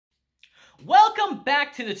Welcome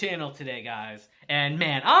back to the channel today, guys. And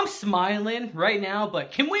man, I'm smiling right now,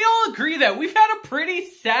 but can we all agree that we've had a pretty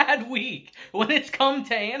sad week when it's come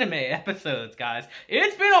to anime episodes, guys?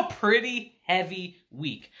 It's been a pretty heavy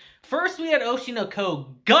week. First, we had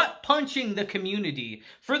Oshinoko gut-punching the community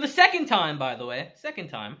for the second time, by the way. Second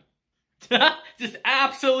time. Just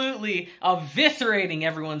absolutely eviscerating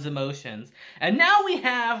everyone's emotions. And now we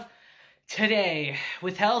have today,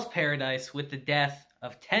 with Hell's Paradise, with the death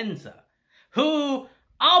of Tenza, who,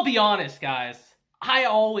 I'll be honest, guys, I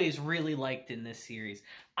always really liked in this series.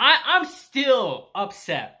 I'm still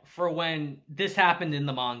upset for when this happened in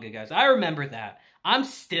the manga, guys. I remember that. I'm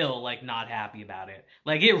still, like, not happy about it.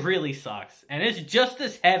 Like, it really sucks. And it's just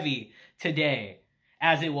as heavy today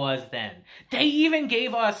as it was then. They even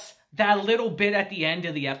gave us that little bit at the end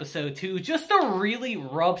of the episode, too, just to really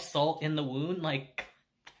rub salt in the wound. Like,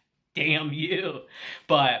 damn you.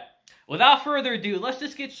 But without further ado, let's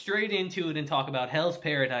just get straight into it and talk about Hell's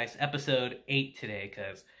Paradise episode 8 today,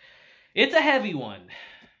 because it's a heavy one.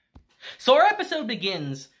 So our episode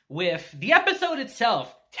begins with the episode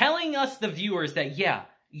itself telling us, the viewers, that yeah,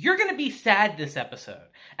 you're going to be sad this episode,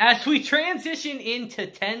 as we transition into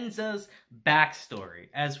Tenza's backstory,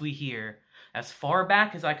 as we hear, as far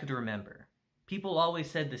back as I could remember, people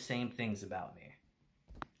always said the same things about me.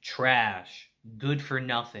 Trash, good for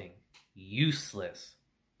nothing, useless.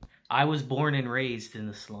 I was born and raised in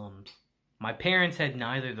the slums. My parents had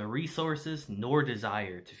neither the resources nor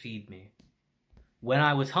desire to feed me. When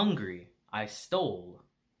I was hungry, I stole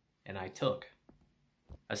and I took.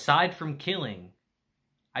 Aside from killing,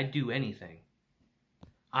 I'd do anything.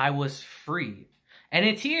 I was free. And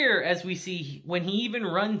it's here, as we see, when he even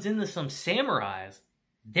runs into some samurais,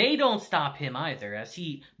 they don't stop him either, as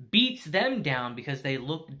he beats them down because they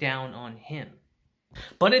look down on him.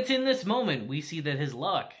 But it's in this moment we see that his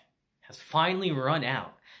luck has finally run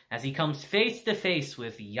out, as he comes face to face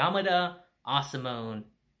with Yamada, Asamone,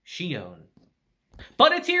 Shion.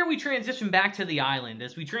 But it's here we transition back to the island,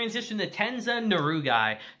 as we transition to Tenza and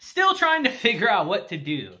Narugai, still trying to figure out what to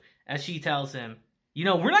do, as she tells him, you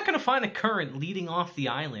know, we're not going to find a current leading off the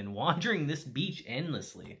island, wandering this beach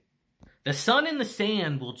endlessly. The sun and the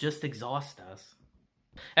sand will just exhaust us.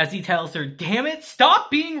 As he tells her, damn it,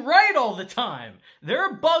 stop being right all the time. There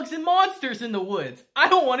are bugs and monsters in the woods. I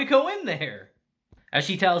don't want to go in there. As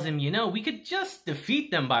she tells him, you know, we could just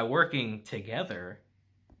defeat them by working together.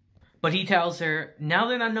 But he tells her, now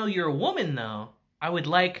that I know you're a woman, though, I would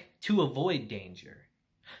like to avoid danger.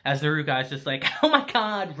 As Narugai's just like, oh my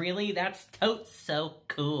god, really? That's totes so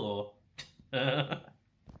cool.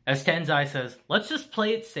 As Tenzai says, let's just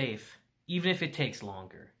play it safe, even if it takes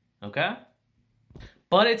longer, okay?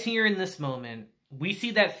 But it's here in this moment, we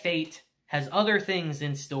see that fate has other things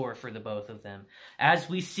in store for the both of them, as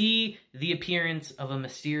we see the appearance of a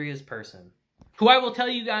mysterious person, who I will tell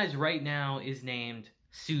you guys right now is named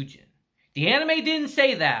Sujin. The anime didn't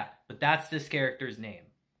say that, but that's this character's name.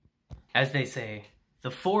 As they say,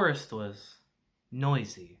 the forest was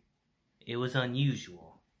noisy. It was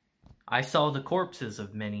unusual. I saw the corpses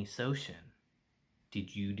of many Soshin.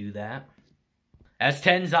 Did you do that? As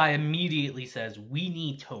Tenzai immediately says, we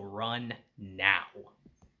need to run now.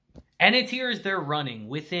 And it's here as they're running.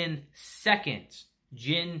 Within seconds,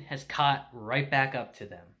 Jin has caught right back up to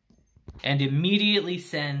them, and immediately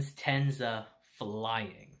sends Tenza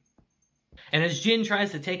flying. And as Jin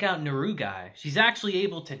tries to take out Narugai, she's actually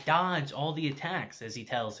able to dodge all the attacks, as he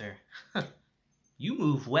tells her, you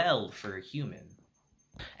move well for a human.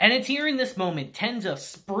 And it's here in this moment, Tenza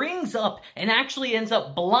springs up and actually ends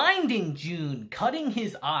up blinding Jun, cutting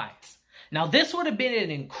his eyes. Now this would have been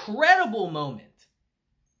an incredible moment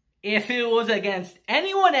if it was against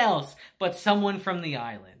anyone else but someone from the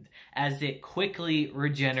island, as it quickly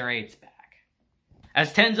regenerates back.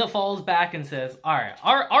 As Tenza falls back and says, alright,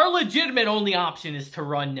 our legitimate only option is to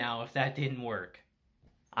run now if that didn't work.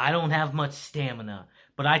 I don't have much stamina,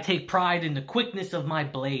 but I take pride in the quickness of my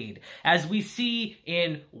blade. As we see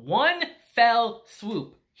in one fell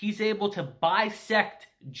swoop, he's able to bisect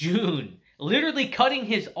Jun, literally cutting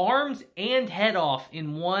his arms and head off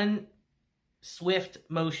in one swift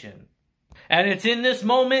motion. And it's in this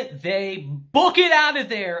moment they book it out of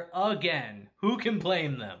there again. Who can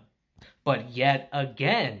blame them? But yet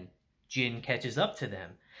again, Jin catches up to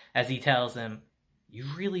them, as he tells them, you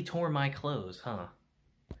really tore my clothes, huh?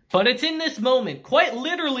 But it's in this moment, quite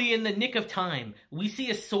literally in the nick of time, we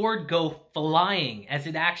see a sword go flying as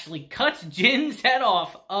it actually cuts Jin's head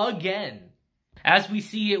off again. As we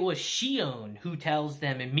see, it was Shion who tells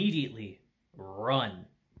them immediately, run.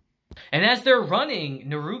 And as they're running,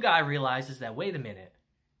 Narugai realizes that, wait a minute,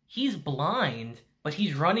 he's blind, but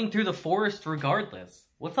he's running through the forest regardless.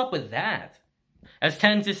 What's up with that? As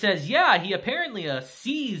Tenza says, yeah, he apparently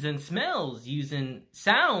sees and smells using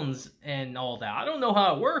sounds and all that. I don't know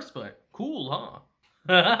how it works, but cool,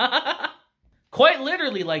 huh? Quite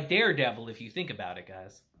literally like Daredevil, if you think about it,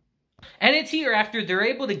 guys. And it's here after they're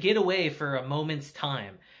able to get away for a moment's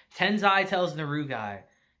time. Tenzai tells Narugai,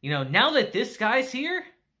 now that this guy's here,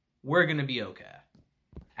 we're gonna be okay.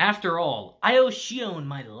 After all, I owe Shion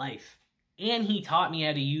my life, and he taught me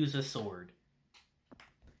how to use a sword.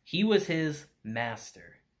 He was his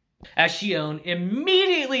master. As Shion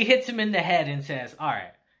immediately hits him in the head and says,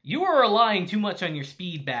 alright, you were relying too much on your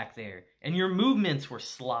speed back there, and your movements were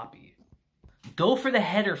sloppy. Go for the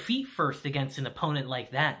head or feet first against an opponent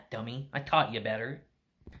like that, dummy. I taught you better.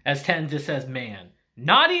 As Tenza says, man,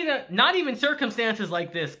 not even circumstances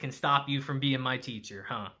like this can stop you from being my teacher,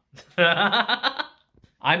 huh?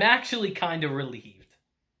 I'm actually kind of relieved.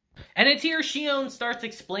 And it's here Shion starts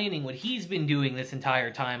explaining what he's been doing this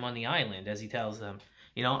entire time on the island, as he tells them,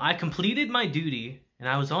 I completed my duty, and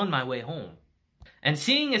I was on my way home. And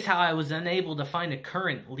seeing as how I was unable to find a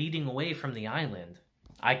current leading away from the island,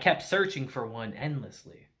 I kept searching for one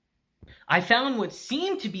endlessly. I found what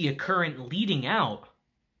seemed to be a current leading out,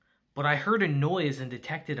 but I heard a noise and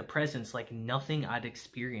detected a presence like nothing I'd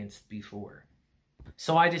experienced before.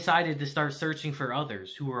 So I decided to start searching for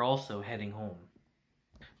others who were also heading home.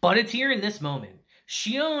 But it's here in this moment,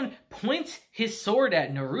 Shion points his sword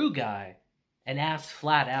at Narugai and asks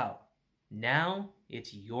flat out, now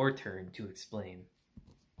it's your turn to explain.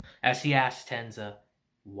 As he asks Tenza,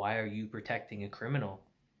 why are you protecting a criminal?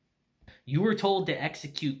 You were told to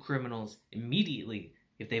execute criminals immediately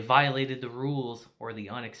if they violated the rules or the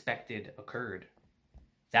unexpected occurred.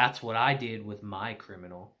 That's what I did with my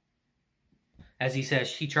criminal. As he says,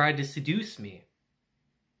 she tried to seduce me,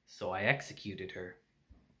 so I executed her.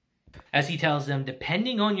 As he tells them,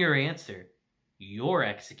 depending on your answer, your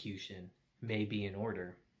execution may be in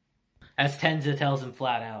order. As Tenza tells him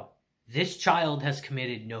flat out, this child has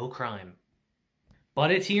committed no crime.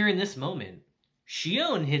 But it's here in this moment,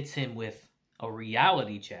 Shion hits him with a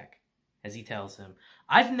reality check, as he tells him,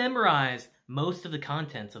 I've memorized most of the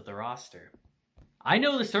contents of the roster. I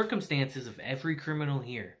know the circumstances of every criminal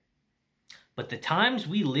here. But the times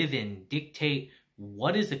we live in dictate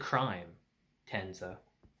what is a crime, Tenza.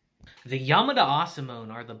 The Yamada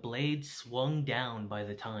Asamon are the blades swung down by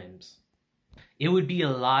the times. It would be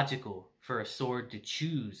illogical for a sword to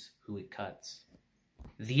choose who it cuts.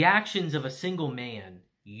 The actions of a single man,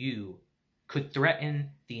 you, could threaten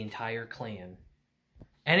the entire clan.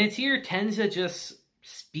 And it's here Tenza just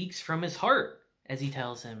speaks from his heart as he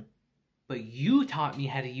tells him, but you taught me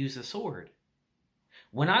how to use a sword.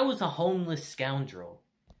 When I was a homeless scoundrel,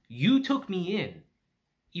 you took me in,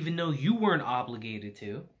 even though you weren't obligated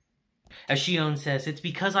to. As Shion says, it's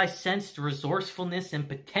because I sensed resourcefulness and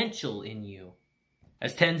potential in you.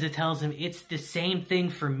 As Tenza tells him, it's the same thing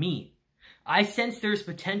for me. I sense there's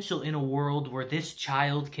potential in a world where this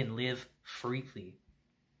child can live freely.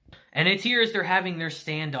 And it's here as they're having their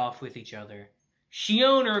standoff with each other.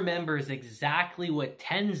 Shion remembers exactly what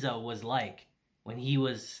Tenza was like when he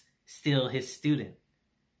was still his student.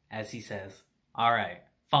 As he says, alright,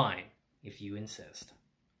 fine, if you insist.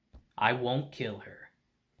 I won't kill her.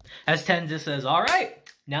 As Tenza says,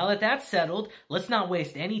 alright, now that that's settled, let's not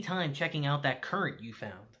waste any time checking out that current you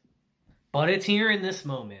found. But it's here in this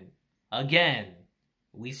moment, again,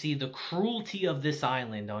 we see the cruelty of this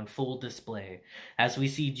island on full display, as we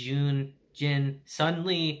see Jin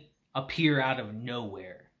suddenly appear out of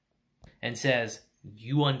nowhere, and says,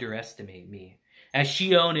 you underestimate me. As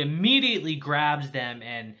Shion immediately grabs them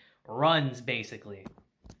and runs, basically.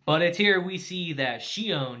 But it's here we see that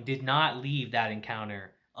Shion did not leave that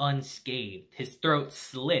encounter unscathed. His throat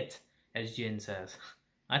slit, as Jin says.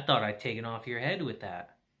 I thought I'd taken off your head with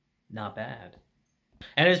that. Not bad.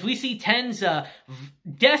 And as we see Tenza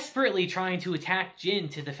desperately trying to attack Jin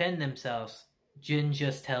to defend themselves, Jin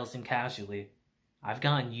just tells him casually, I've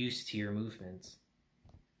gotten used to your movements.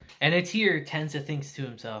 And it's here Tenza thinks to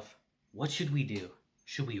himself, what should we do?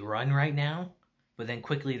 Should we run right now? But then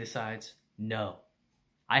quickly decides, no.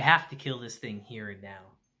 I have to kill this thing here and now.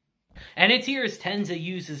 And it's here as Tenza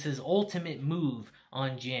uses his ultimate move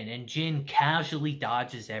on Jin, and Jin casually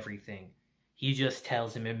dodges everything. He just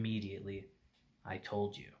tells him immediately, I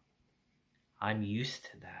told you. I'm used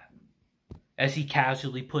to that. As he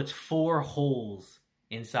casually puts 4 holes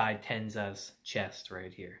inside Tenza's chest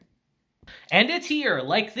right here. And it's here,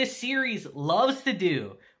 like this series loves to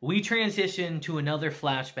do, we transition to another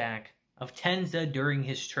flashback of Tenza during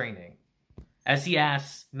his training. As he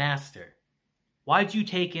asks, Master, why'd you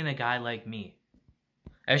take in a guy like me?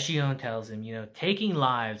 As Shion tells him, taking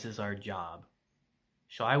lives is our job.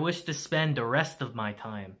 so I wish to spend the rest of my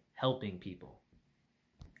time helping people.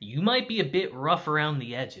 You might be a bit rough around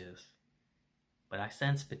the edges, but I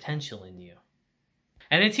sense potential in you.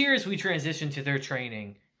 And it's here as we transition to their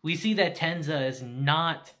training, we see that Tenza is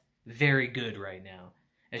not very good right now,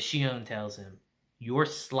 as Shion tells him, "You're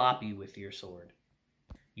sloppy with your sword.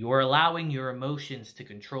 You're allowing your emotions to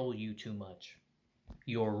control you too much.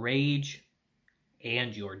 Your rage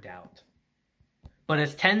and your doubt." But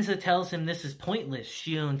as Tenza tells him this is pointless,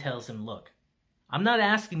 Shion tells him, "Look, I'm not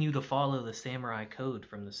asking you to follow the samurai code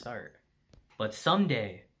from the start. But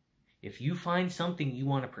someday, if you find something you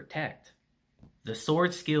want to protect, the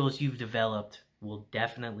sword skills you've developed will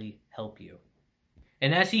definitely help you."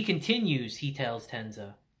 And as he continues, he tells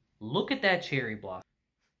Tenza, "Look at that cherry blossom.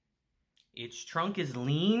 Its trunk is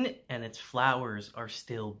lean and its flowers are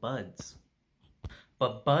still buds.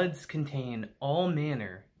 But buds contain all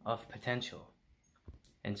manner of potential.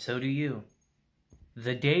 And so do you.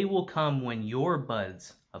 The day will come when your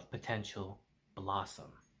buds of potential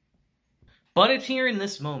blossom." But it's here in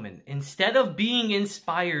this moment, instead of being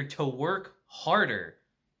inspired to work harder,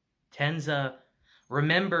 Tenza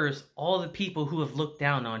remembers all the people who have looked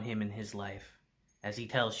down on him in his life, as he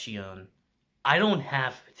tells Shion, "I don't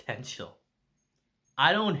have potential.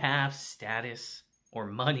 I don't have status or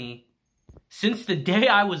money. Since the day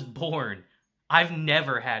I was born, I've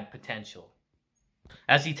never had potential."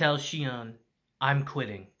 As he tells Shion, "I'm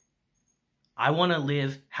quitting. I want to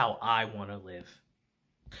live how I want to live."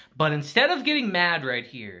 But instead of getting mad right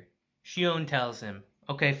here, Shion tells him,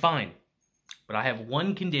 "Okay, fine, but I have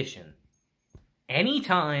one condition.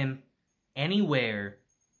 Anytime, anywhere,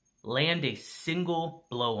 land a single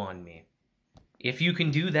blow on me. If you can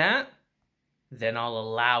do that, then I'll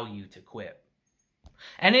allow you to quit."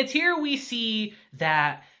 And it's here we see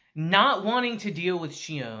that not wanting to deal with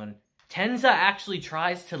Shion, Tenza actually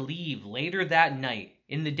tries to leave later that night,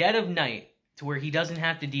 in the dead of night, to where he doesn't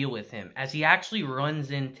have to deal with him, as he actually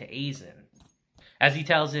runs into Aizen. As he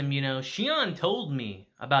tells him, "Shion told me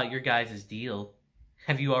about your guys' deal.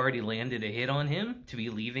 Have you already landed a hit on him to be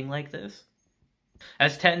leaving like this?"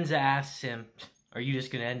 As Tenza asks him, "Are you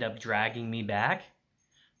just going to end up dragging me back?"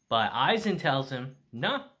 But Aizen tells him,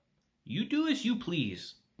 "No, you do as you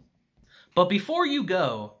please. But before you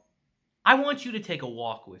go, I want you to take a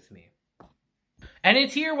walk with me." And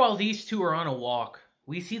it's here while these two are on a walk,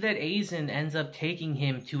 we see that Aizen ends up taking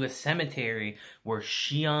him to a cemetery where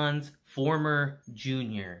Shion's former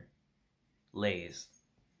junior lays.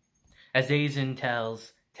 As Aizen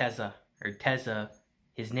tells Teza,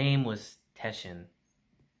 his name was Teshin.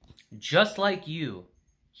 "Just like you,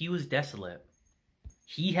 he was desolate.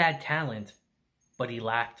 He had talent, but he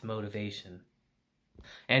lacked motivation.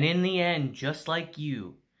 And in the end, just like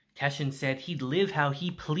you, Teshin said he'd live how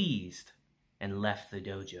he pleased and left the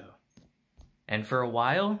dojo. And for a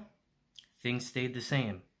while, things stayed the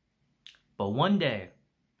same. But one day,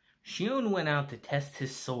 Shion went out to test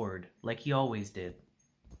his sword like he always did,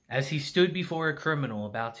 as he stood before a criminal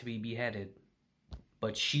about to be beheaded.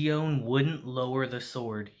 But Shion wouldn't lower the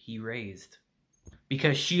sword he raised,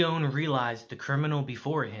 because Shion realized the criminal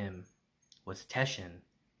before him was Teshin.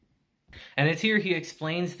 And it's here he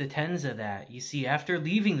explains to Tenza that, you see, after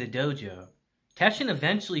leaving the dojo, Teshin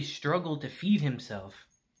eventually struggled to feed himself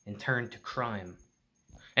and turned to crime.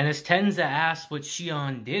 And as Tenza asks what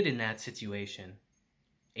Shion did in that situation,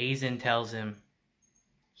 Aizen tells him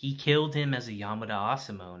he killed him as a Yamada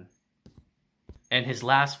Asamon. And his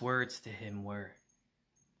last words to him were,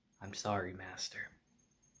 "I'm sorry, master."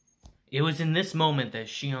 It was in this moment that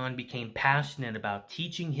Shion became passionate about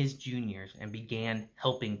teaching his juniors and began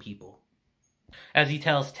helping people. As he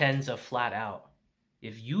tells Tenza flat out,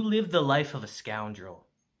 if you live the life of a scoundrel,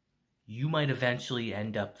 you might eventually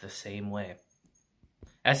end up the same way.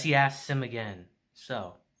 As he asks him again,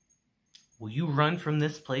 so, will you run from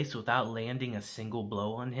this place without landing a single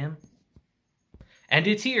blow on him? And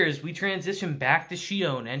it's here as we transition back to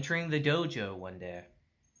Shion entering the dojo one day.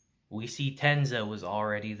 We see Tenza was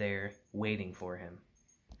already there, waiting for him.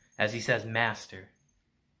 As he says, "Master,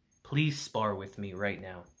 please spar with me right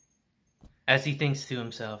now." As he thinks to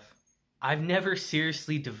himself, I've never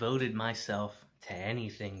seriously devoted myself to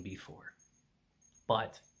anything before.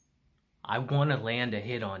 But I want to land a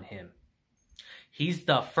hit on him. He's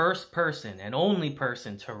the first person and only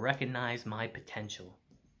person to recognize my potential.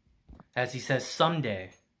 As he says,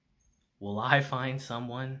 someday, will I find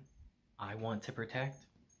someone I want to protect?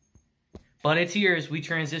 But it's here as we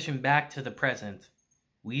transition back to the present.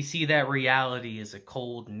 We see that reality is a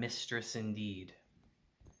cold mistress indeed.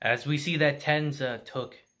 As we see that Tenza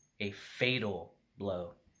took a fatal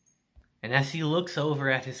blow. And as he looks over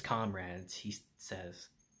at his comrades, he says,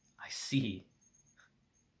 I see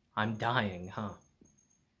I'm dying, huh?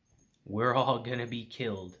 We're all gonna be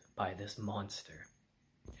killed by this monster.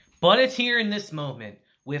 But it's here in this moment,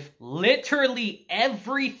 with literally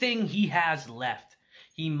everything he has left.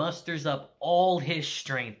 He musters up all his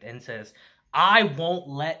strength and says, I won't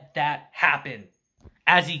let that happen.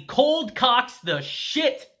 As he cold cocks the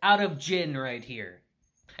shit out of Jin right here.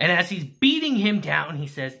 And as he's beating him down, he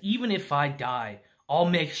says, even if I die, I'll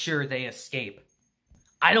make sure they escape.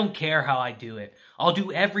 I don't care how I do it. I'll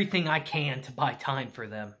do everything I can to buy time for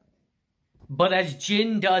them. But as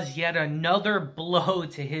Jin does yet another blow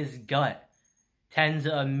to his gut,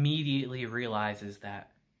 Tenza immediately realizes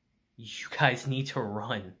that you guys need to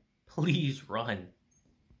run. Please run.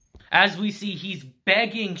 As we see, he's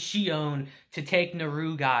begging Shion to take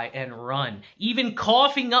Narugai and run, even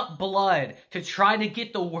coughing up blood to try to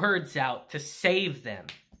get the words out to save them.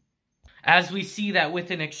 As we see that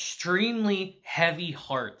with an extremely heavy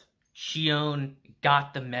heart, Shion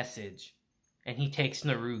got the message, and he takes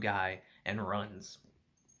Narugai and runs,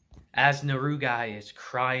 as Narugai is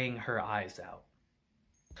crying her eyes out.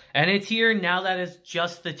 And it's here, now that it's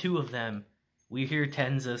just the two of them, we hear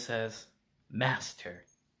Tenza says, Master,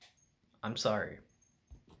 I'm sorry.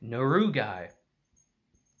 Narugai,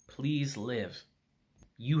 please live.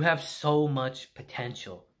 You have so much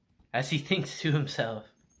potential. As he thinks to himself,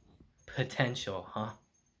 potential, huh?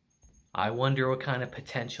 I wonder what kind of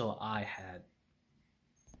potential I had.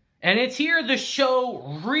 And it's here the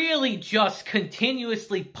show really just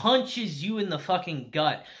continuously punches you in the fucking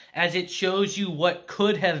gut as it shows you what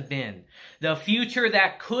could have been. The future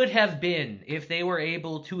that could have been if they were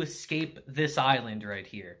able to escape this island right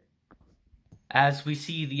here. As we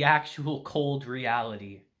see the actual cold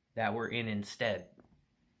reality that we're in instead.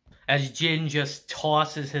 As Jin just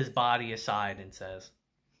tosses his body aside and says,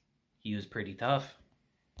 he was pretty tough.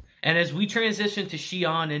 And as we transition to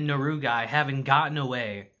Shion and Narugai having gotten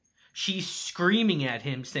away, she's screaming at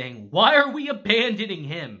him saying, why are we abandoning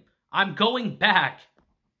him? I'm going back.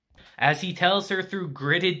 As he tells her through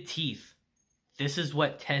gritted teeth, this is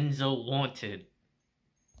what Tenzo wanted.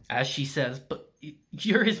 As she says, but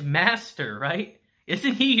you're his master, right?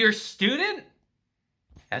 Isn't he your student?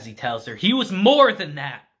 As he tells her, he was more than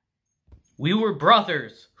that. We were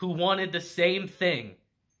brothers who wanted the same thing.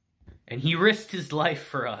 And he risked his life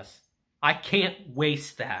for us. I can't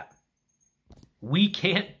waste that. We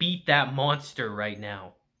can't beat that monster right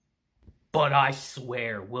now. But I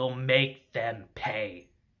swear we'll make them pay.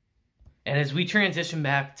 And as we transition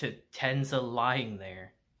back to Tenza lying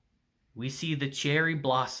there, we see the cherry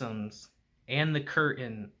blossoms and the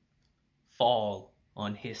curtain fall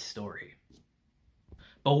on his story.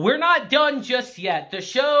 But we're not done just yet. The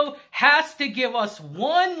show has to give us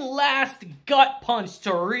one last gut punch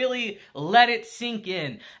to really let it sink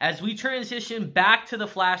in as we transition back to the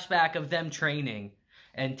flashback of them training.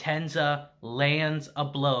 And Tenza lands a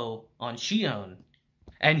blow on Shion.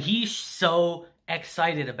 And he's so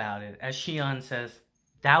excited about it as Shion says,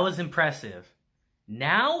 that was impressive.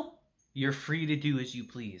 Now you're free to do as you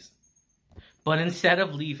please. But instead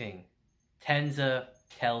of leaving, Tenza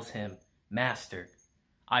tells him, Master,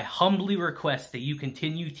 I humbly request that you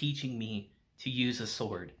continue teaching me to use a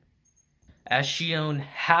sword. As Shion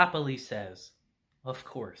happily says, of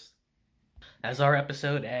course. As our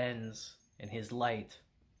episode ends and his light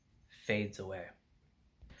fades away.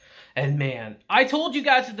 And man, I told you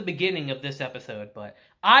guys at the beginning of this episode, but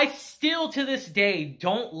I still to this day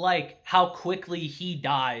don't like how quickly he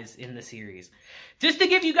dies in the series. Just to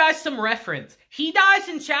give you guys some reference, he dies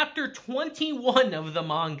in chapter 21 of the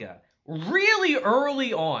manga. Really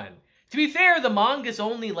early on. To be fair, the manga's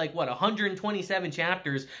only 127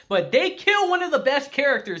 chapters, but they kill one of the best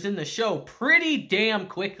characters in the show pretty damn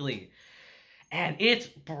quickly. And it's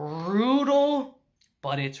brutal,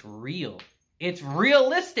 but it's real. It's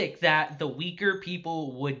realistic that the weaker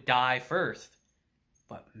people would die first.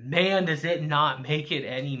 But man, does it not make it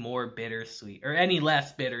any more bittersweet, or any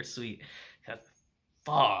less bittersweet. 'Cause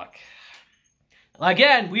fuck.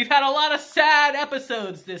 Again, we've had a lot of sad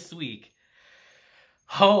episodes this week.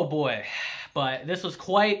 Oh boy. But this was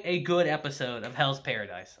quite a good episode of Hell's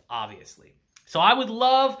Paradise, obviously. So I would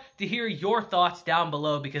love to hear your thoughts down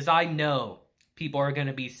below because I know people are going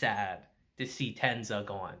to be sad to see Tenza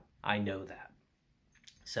gone. I know that.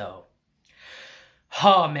 So,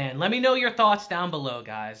 oh man, let me know your thoughts down below,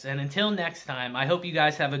 guys. And until next time, I hope you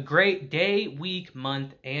guys have a great day, week,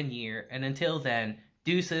 month, and year. And until then,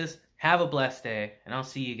 deuces. Have a blessed day, and I'll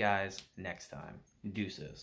see you guys next time. Deuces.